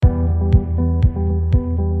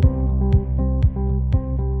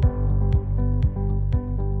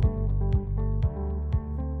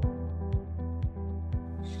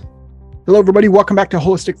Hello, everybody. Welcome back to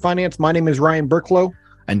Holistic Finance. My name is Ryan Burklow.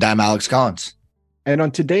 And I'm Alex Collins. And on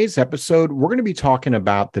today's episode, we're going to be talking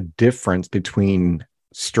about the difference between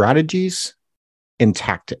strategies and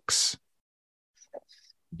tactics.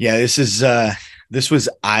 Yeah, this was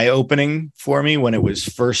eye-opening for me when it was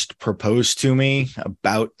first proposed to me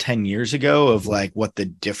about 10 years ago of like what the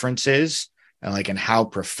difference is and how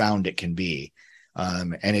profound it can be.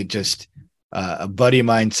 And it just a buddy of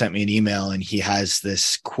mine sent me an email, and he has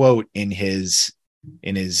this quote in his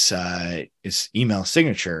email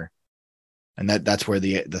signature, and that's where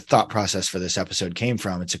the thought process for this episode came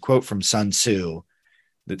from. It's a quote from Sun Tzu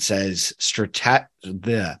that says,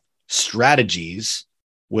 "The strategies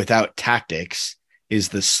without tactics is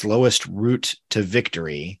the slowest route to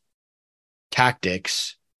victory.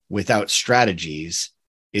 Tactics without strategies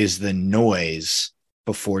is the noise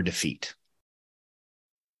before defeat."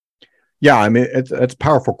 Yeah, I mean, it's a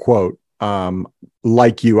powerful quote.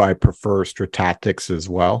 Like you, I prefer stratactics as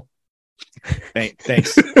well.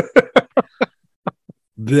 Thanks.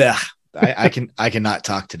 I cannot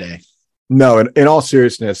talk today. No, in all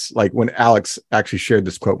seriousness, like when Alex actually shared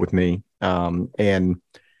this quote with me, and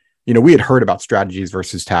we had heard about strategies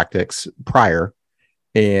versus tactics prior,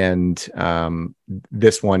 and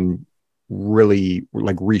this one really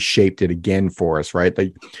reshaped it again for us, right?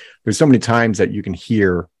 Like there's so many times that you can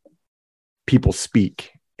hear people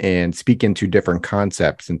speak into different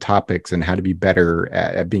concepts and topics and how to be better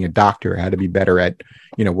at being a doctor, how to be better at,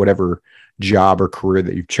 whatever job or career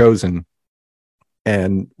that you've chosen.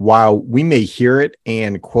 And while we may hear it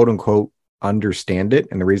and quote unquote understand it,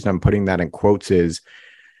 and the reason I'm putting that in quotes is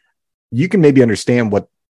you can maybe understand what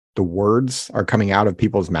the words are coming out of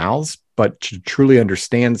people's mouths, but to truly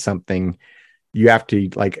understand something, you have to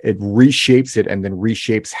it reshapes it and then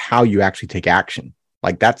reshapes how you actually take action.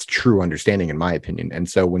 Like that's true understanding, in my opinion. And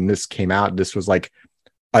so when this came out, this was like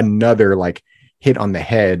another hit on the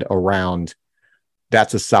head around.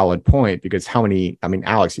 That's a solid point, because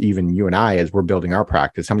Alex, even you and I, as we're building our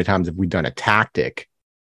practice, how many times have we done a tactic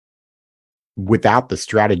without the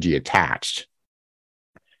strategy attached?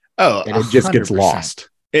 Oh, and it just 100%. Gets lost.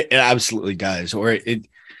 It absolutely does. Or it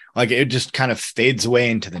just kind of fades away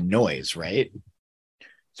into the noise, right?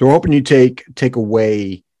 So we're hoping you take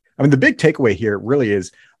away. I mean, the big takeaway here really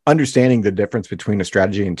is understanding the difference between a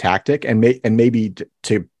strategy and tactic, and maybe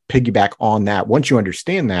to piggyback on that. Once you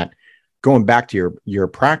understand that, going back to your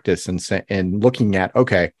practice and looking at,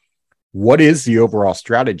 okay, what is the overall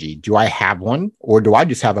strategy? Do I have one, or do I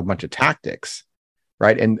just have a bunch of tactics,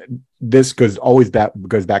 right? And this goes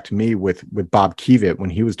back to me with Bob Kiewit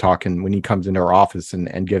when he comes into our office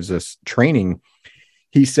and gives us training.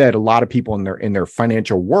 He said a lot of people in their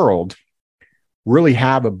financial world really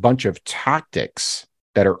have a bunch of tactics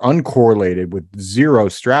that are uncorrelated with zero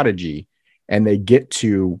strategy, and they get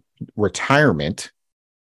to retirement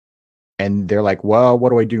and they're like, well, what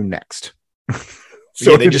do I do next?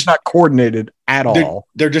 So they're just not coordinated at all.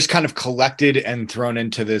 They're just kind of collected and thrown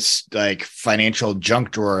into this financial junk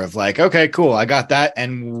drawer of okay, cool, I got that,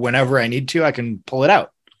 and whenever I need to, I can pull it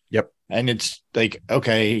out. Yep. And it's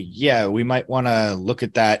okay, yeah, we might want to look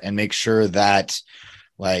at that and make sure that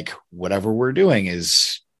whatever we're doing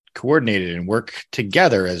is coordinated and work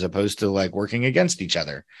together, as opposed to working against each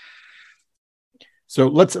other. So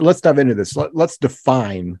let's dive into this. Let's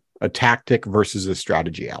define a tactic versus a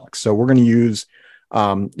strategy, Alex. So we're going to use,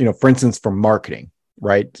 for instance, for marketing,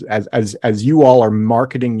 right? As you all are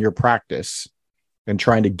marketing your practice and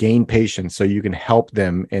trying to gain patients so you can help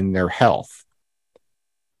them in their health.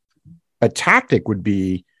 A tactic would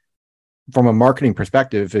be, from a marketing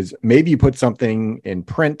perspective, is maybe you put something in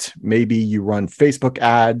print, maybe you run Facebook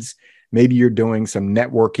ads, maybe you're doing some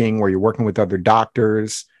networking where you're working with other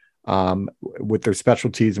doctors with their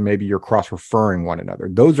specialties, and maybe you're cross-referring one another.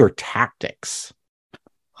 Those are tactics.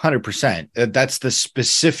 100%. That's the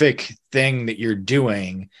specific thing that you're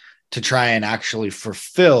doing to try and actually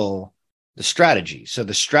fulfill the strategy. So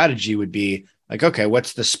the strategy would be okay,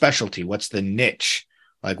 what's the specialty? What's the niche?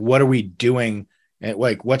 What are we doing?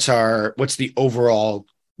 What's the overall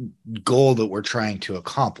goal that we're trying to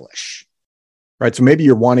accomplish? Right. So maybe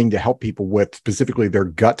you're wanting to help people with specifically their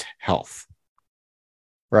gut health.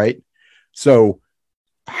 Right. So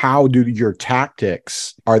how do your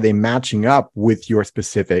tactics, are they matching up with your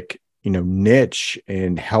specific, niche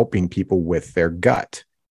in helping people with their gut?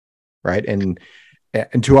 Right. And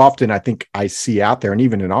too often I think I see out there, and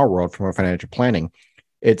even in our world from our financial planning,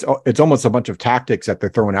 it's almost a bunch of tactics that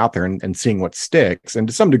they're throwing out there and seeing what sticks. And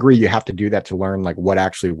to some degree, you have to do that to learn what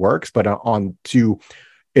actually works. But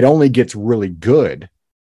it only gets really good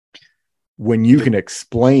when you can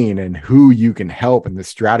explain and who you can help and the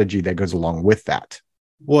strategy that goes along with that.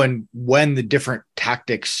 Well, and when the different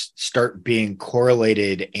tactics start being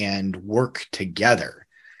correlated and work together,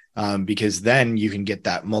 because then you can get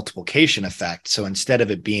that multiplication effect. So instead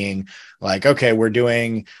of it being like, okay, we're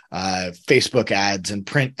doing Facebook ads and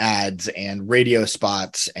print ads and radio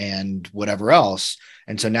spots and whatever else.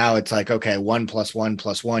 And so now it's like, okay, 1 + 1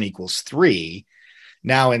 + 1 = 3.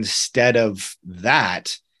 Now, instead of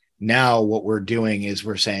that, now what we're doing is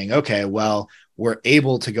we're saying, okay, well, we're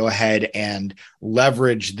able to go ahead and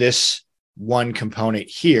leverage this one component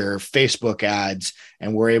here, Facebook ads,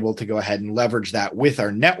 and we're able to go ahead and leverage that with our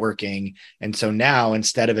networking. And so now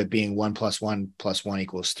instead of it being 1 + 1 + 1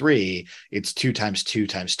 = 3, it's 2 × 2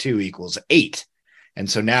 × 2 = 8. And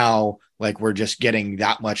so now, like, we're just getting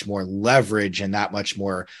that much more leverage and that much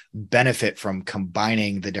more benefit from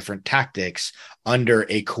combining the different tactics under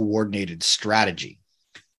a coordinated strategy.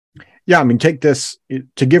 Yeah, I mean, take this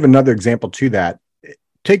to give another example to that.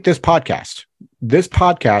 Take this podcast. This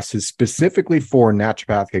podcast is specifically for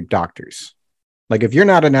naturopathic doctors. Like, if you're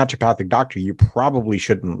not a naturopathic doctor, you probably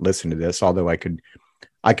shouldn't listen to this. Although I could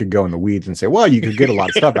go in the weeds and say, well, you could get a lot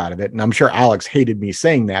of stuff out of it. And I'm sure Alex hated me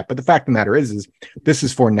saying that. But the fact of the matter is this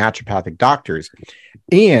is for naturopathic doctors.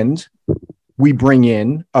 And we bring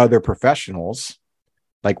in other professionals.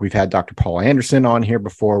 Like, we've had Dr. Paul Anderson on here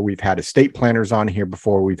before. We've had estate planners on here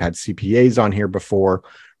before. We've had CPAs on here before,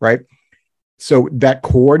 right? So that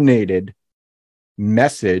coordinated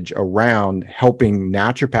message around helping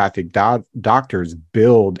naturopathic doctors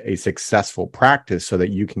build a successful practice so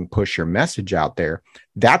that you can push your message out there.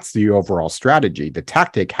 That's the overall strategy. The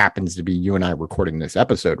tactic happens to be you and I recording this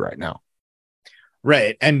episode right now.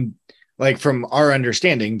 Right. And like, from our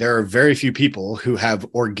understanding, there are very few people who have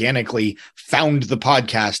organically found the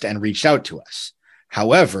podcast and reached out to us.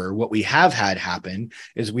 However, what we have had happen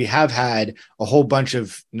is we have had a whole bunch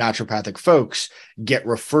of naturopathic folks get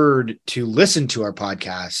referred to listen to our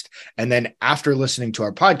podcast. And then after listening to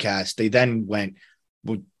our podcast, they then went,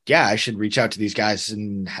 well, yeah, I should reach out to these guys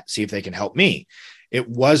and see if they can help me. It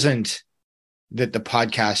wasn't that the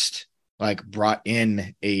podcast like brought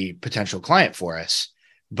in a potential client for us,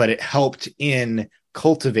 but it helped in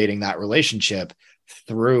cultivating that relationship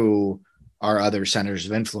through our other centers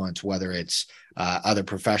of influence, whether it's other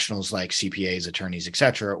professionals like CPAs, attorneys, et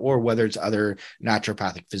cetera, or whether it's other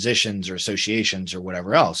naturopathic physicians or associations or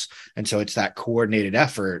whatever else. And so it's that coordinated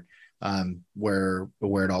effort where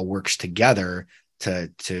it all works together to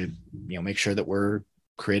make sure that we're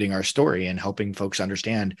creating our story and helping folks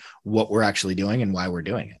understand what we're actually doing and why we're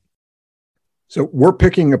doing it. So we're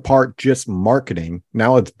picking apart just marketing.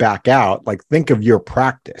 Now let's back out. Like, think of your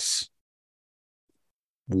practice.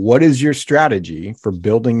 What is your strategy for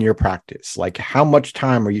building your practice? Like, how much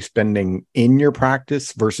time are you spending in your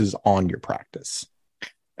practice versus on your practice?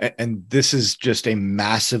 And this is just a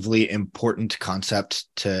massively important concept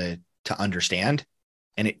to understand.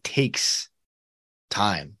 And it takes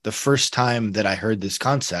time. The first time that I heard this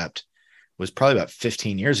concept was probably about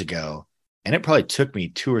 15 years ago. And it probably took me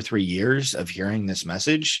 2 or 3 years of hearing this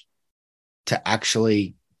message to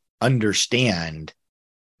actually understand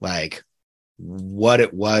like what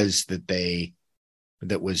it was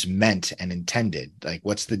that was meant and intended. Like,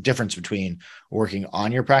 what's the difference between working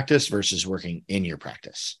on your practice versus working in your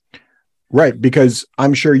practice? Right. Because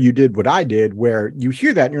I'm sure you did what I did, where you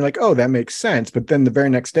hear that and you're like, oh, that makes sense. But then the very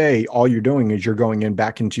next day, all you're doing is you're going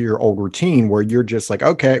back into your old routine where you're just like,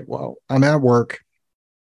 okay, well, I'm at work.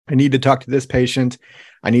 I need to talk to this patient.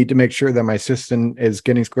 I need to make sure that my system is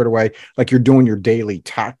getting squared away. Like, you're doing your daily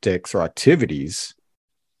tactics or activities,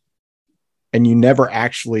 and you never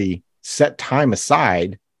actually set time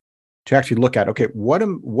aside to actually look at, okay, what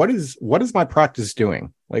is my practice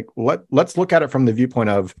doing? Like, let's look at it from the viewpoint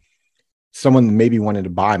of someone maybe wanted to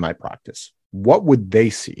buy my practice. What would they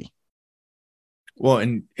see? Well,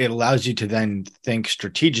 and it allows you to then think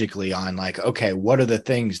strategically on like, okay, what are the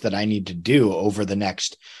things that I need to do over the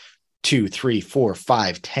next 2, 3, 4,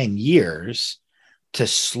 5, 10 years to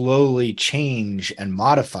slowly change and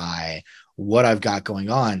modify what I've got going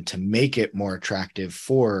on to make it more attractive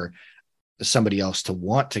for somebody else to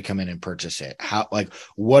want to come in and purchase it. How, like,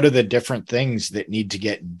 what are the different things that need to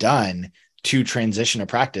get done to transition a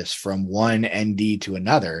practice from one ND to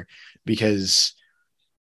another? Because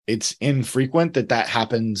it's infrequent that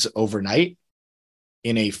happens overnight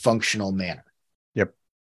in a functional manner. Yep.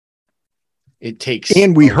 It takes.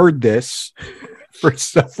 And we heard this for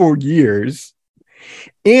several years,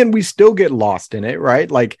 and we still get lost in it, right?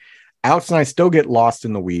 Like, Alex and I still get lost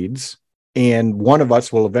in the weeds. And one of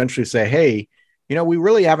us will eventually say, hey, we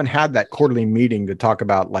really haven't had that quarterly meeting to talk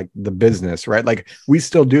about like the business, right? Like we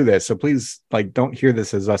still do this. So please like don't hear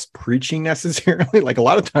this as us preaching necessarily. Like a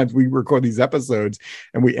lot of times we record these episodes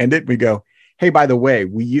and we end it and we go, hey, by the way,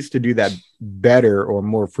 we used to do that better or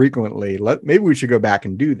more frequently. Maybe we should go back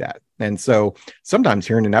and do that. And so sometimes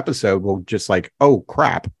hearing an episode will just like, oh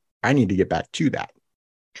crap, I need to get back to that.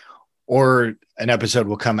 Or an episode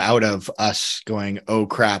will come out of us going, oh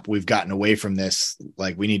crap, we've gotten away from this.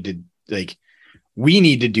 Like we need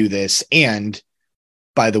to do this. And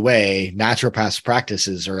by the way, naturopaths'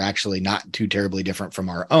 practices are actually not too terribly different from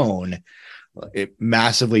our own.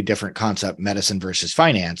 Massively different concept, medicine versus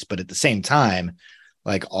finance. But at the same time,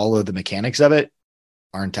 like all of the mechanics of it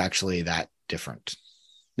aren't actually that different.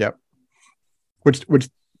 Yep. Which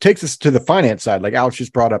takes us to the finance side. Like Alex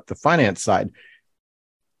just brought up the finance side.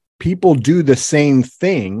 People do the same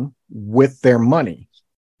thing with their money.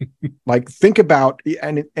 Like think about,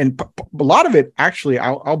 and a lot of it actually,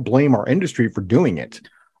 I'll blame our industry for doing it.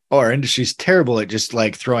 Oh, our industry's terrible at just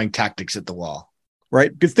like throwing tactics at the wall.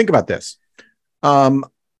 Right? Because think about this.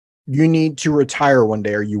 You need to retire one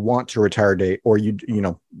day, or you want to retire today, or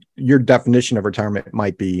your definition of retirement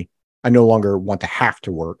might be, I no longer want to have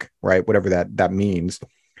to work, right? Whatever that means.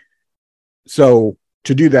 So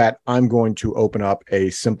to do that, I'm going to open up a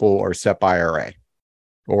simple or SEP IRA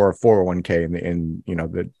or a 401k in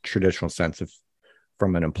the traditional sense of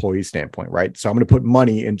from an employee standpoint, right? So I'm going to put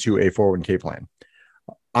money into a 401k plan.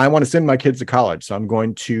 I want to send my kids to college, so I'm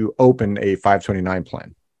going to open a 529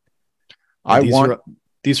 plan.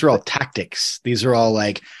 These are all tactics. These are all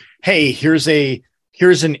like, hey, here's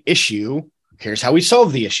an issue. Here's how we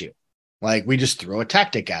solve the issue. Like we just throw a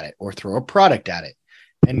tactic at it or throw a product at it.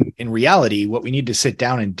 And in reality, what we need to sit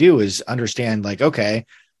down and do is understand like, okay,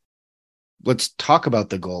 let's talk about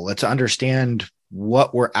the goal. Let's understand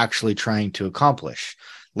what we're actually trying to accomplish.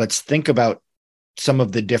 Let's think about some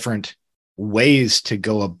of the different ways to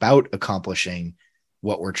go about accomplishing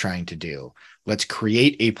what we're trying to do. Let's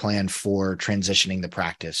create a plan for transitioning the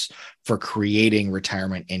practice, for creating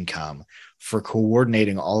retirement income, for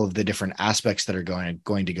coordinating all of the different aspects that are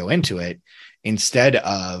going to go into it, instead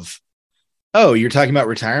of, oh, you're talking about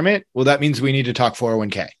retirement? Well, that means we need to talk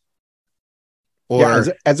 401k. Or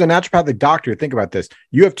as a naturopathic doctor, think about this.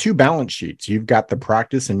 You have two balance sheets. You've got the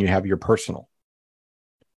practice and you have your personal.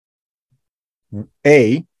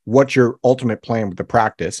 What's your ultimate plan with the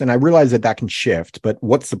practice? And I realize that can shift, but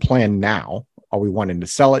what's the plan now? Are we wanting to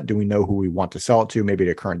sell it? Do we know who we want to sell it to? Maybe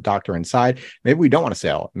the current doctor inside. Maybe we don't want to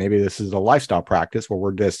sell it. Maybe this is a lifestyle practice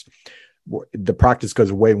where the practice goes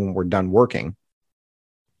away when we're done working.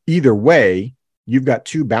 Either way, you've got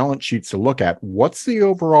two balance sheets to look at. What's the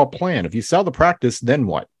overall plan? If you sell the practice, then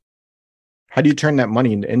what? How do you turn that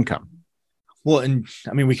money into income? Well, and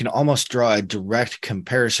I mean, we can almost draw a direct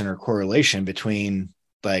comparison or correlation between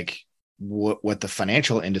like what the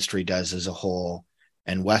financial industry does as a whole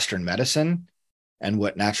and Western medicine and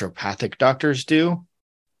what naturopathic doctors do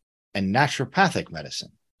and naturopathic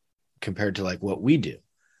medicine compared to like what we do.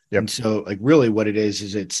 Yep. And so like really what it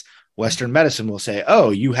is it's Western medicine will say,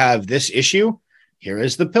 oh, you have this issue. Here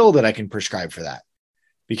is the pill that I can prescribe for that,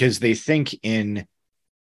 because they think in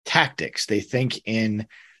tactics. They think in,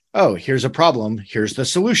 oh, here's a problem. Here's the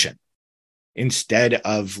solution. Instead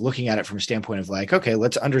of looking at it from a standpoint of like, okay,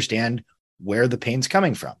 let's understand where the pain's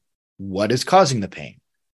coming from. What is causing the pain?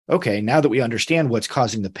 Okay, now that we understand what's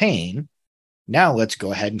causing the pain, now let's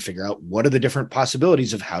go ahead and figure out what are the different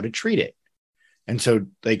possibilities of how to treat it. And so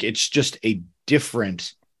like, it's just a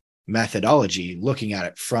different methodology looking at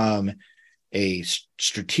it from a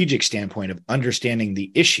strategic standpoint of understanding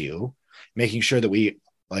the issue, making sure that we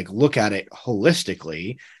like look at it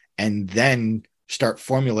holistically and then start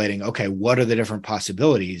formulating, okay, what are the different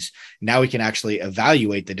possibilities? Now we can actually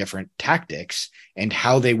evaluate the different tactics and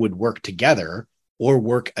how they would work together or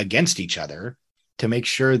work against each other to make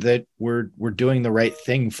sure that we're doing the right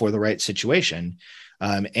thing for the right situation.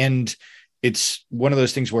 And it's one of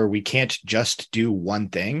those things where we can't just do one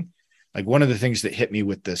thing. Like one of the things that hit me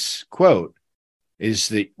with this quote is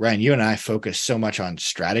that, Ryan, you and I focus so much on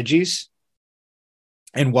strategies.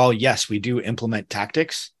 And while, yes, we do implement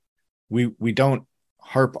tactics, we don't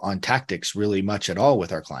harp on tactics really much at all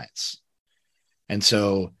with our clients. And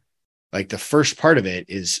so like the first part of it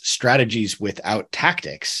is strategies without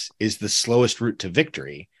tactics is the slowest route to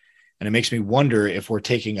victory. And it makes me wonder if we're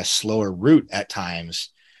taking a slower route at times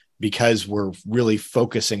because we're really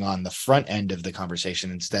focusing on the front end of the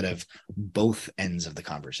conversation instead of both ends of the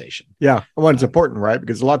conversation. Yeah. Well, it's important, right?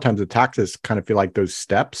 Because a lot of times the tactics kind of feel like those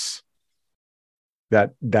steps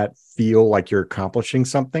that feel like you're accomplishing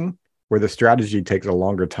something, where the strategy takes a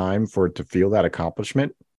longer time for it to feel that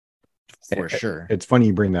accomplishment. For sure. It's funny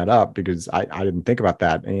you bring that up because I didn't think about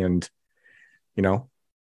that. And, you know,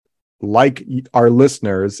 like our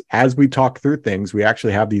listeners, as we talk through things, we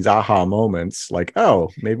actually have these aha moments like, oh,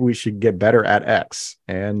 maybe we should get better at X.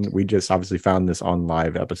 And we just obviously found this on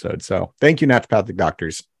live episode. So thank you, naturopathic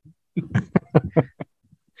doctors.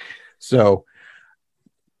 So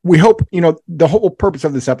we hope, you know, the whole purpose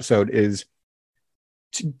of this episode is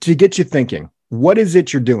to get you thinking, what is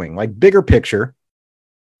it you're doing? Like bigger picture.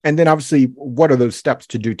 And then obviously, what are those steps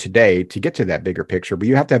to do today to get to that bigger picture? But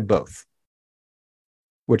you have to have both.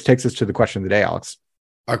 Which takes us to the question of the day, Alex.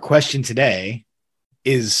 Our question today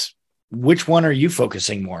is, which one are you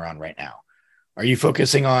focusing more on right now? Are you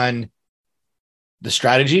focusing on the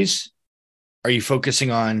strategies? Are you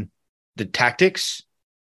focusing on the tactics?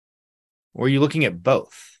 Or are you looking at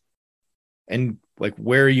both? And like,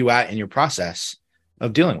 where are you at in your process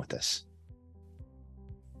of dealing with this?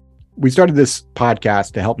 We started this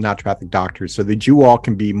podcast to help naturopathic doctors so that you all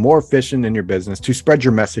can be more efficient in your business, to spread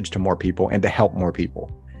your message to more people and to help more people.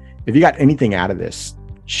 If you got anything out of this,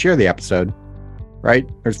 share the episode, right?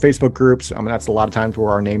 There's Facebook groups. I mean, that's a lot of times where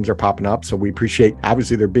our names are popping up. So we appreciate,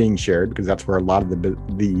 obviously they're being shared because that's where a lot of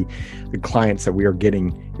the clients that we are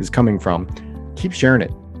getting is coming from. Keep sharing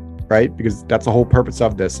it, right? Because that's the whole purpose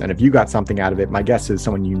of this. And if you got something out of it, my guess is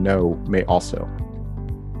someone you know may also.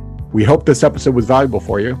 We hope this episode was valuable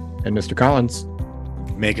for you. And Mr. Collins,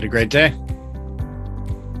 make it a great day.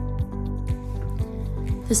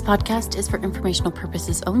 This podcast is for informational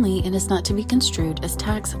purposes only and is not to be construed as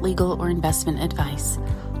tax, legal, or investment advice.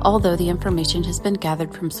 Although the information has been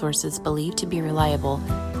gathered from sources believed to be reliable,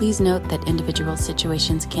 please note that individual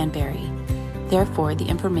situations can vary. Therefore, the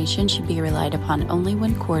information should be relied upon only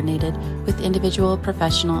when coordinated with individual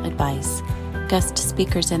professional advice. Guest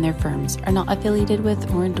speakers and their firms are not affiliated with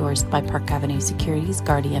or endorsed by Park Avenue Securities,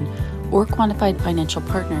 Guardian, or Quantified Financial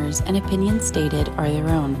Partners, and opinions stated are their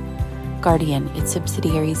own. Guardian, its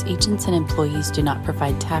subsidiaries, agents, and employees do not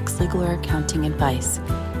provide tax, legal, or accounting advice.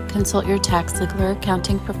 Consult your tax, legal, or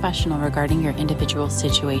accounting professional regarding your individual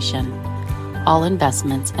situation. All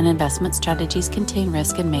investments and investment strategies contain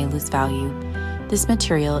risk and may lose value. This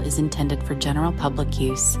material is intended for general public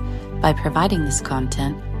use. By providing this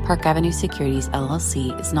content, Park Avenue Securities,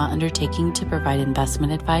 LLC is not undertaking to provide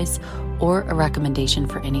investment advice or a recommendation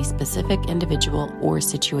for any specific individual or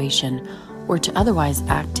situation, or to otherwise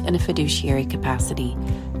act in a fiduciary capacity.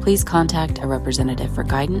 Please contact a representative for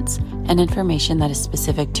guidance and information that is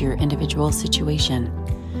specific to your individual situation.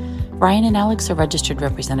 Ryan and Alex are registered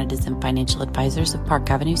representatives and financial advisors of Park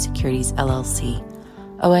Avenue Securities, LLC.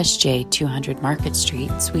 OSJ 200 Market Street,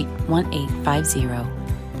 Suite 1850,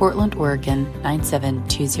 Portland, Oregon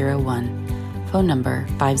 97201. Phone number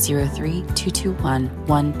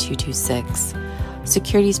 503-221-1226.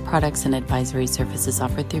 Securities products and advisory services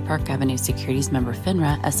offered through Park Avenue Securities member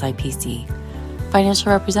FINRA SIPC.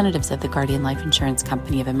 Financial representatives of the Guardian Life Insurance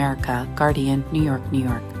Company of America, Guardian, New York, New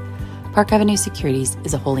York. Park Avenue Securities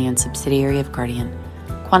is a wholly owned subsidiary of Guardian.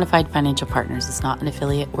 Quantified Financial Partners is not an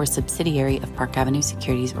affiliate or subsidiary of Park Avenue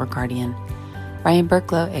Securities or Guardian. Ryan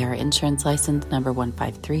Burklow, AR Insurance License Number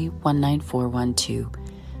 153-19412.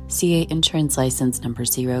 CA Insurance License Number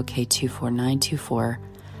 0K24924.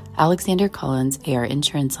 Alexander Collins, AR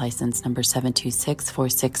Insurance License Number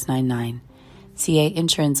 7264699. CA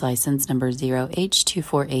Insurance License Number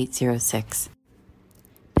 0H24806.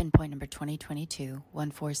 Pinpoint number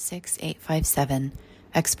 2022-146857.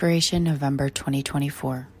 Expiration November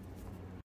 2024.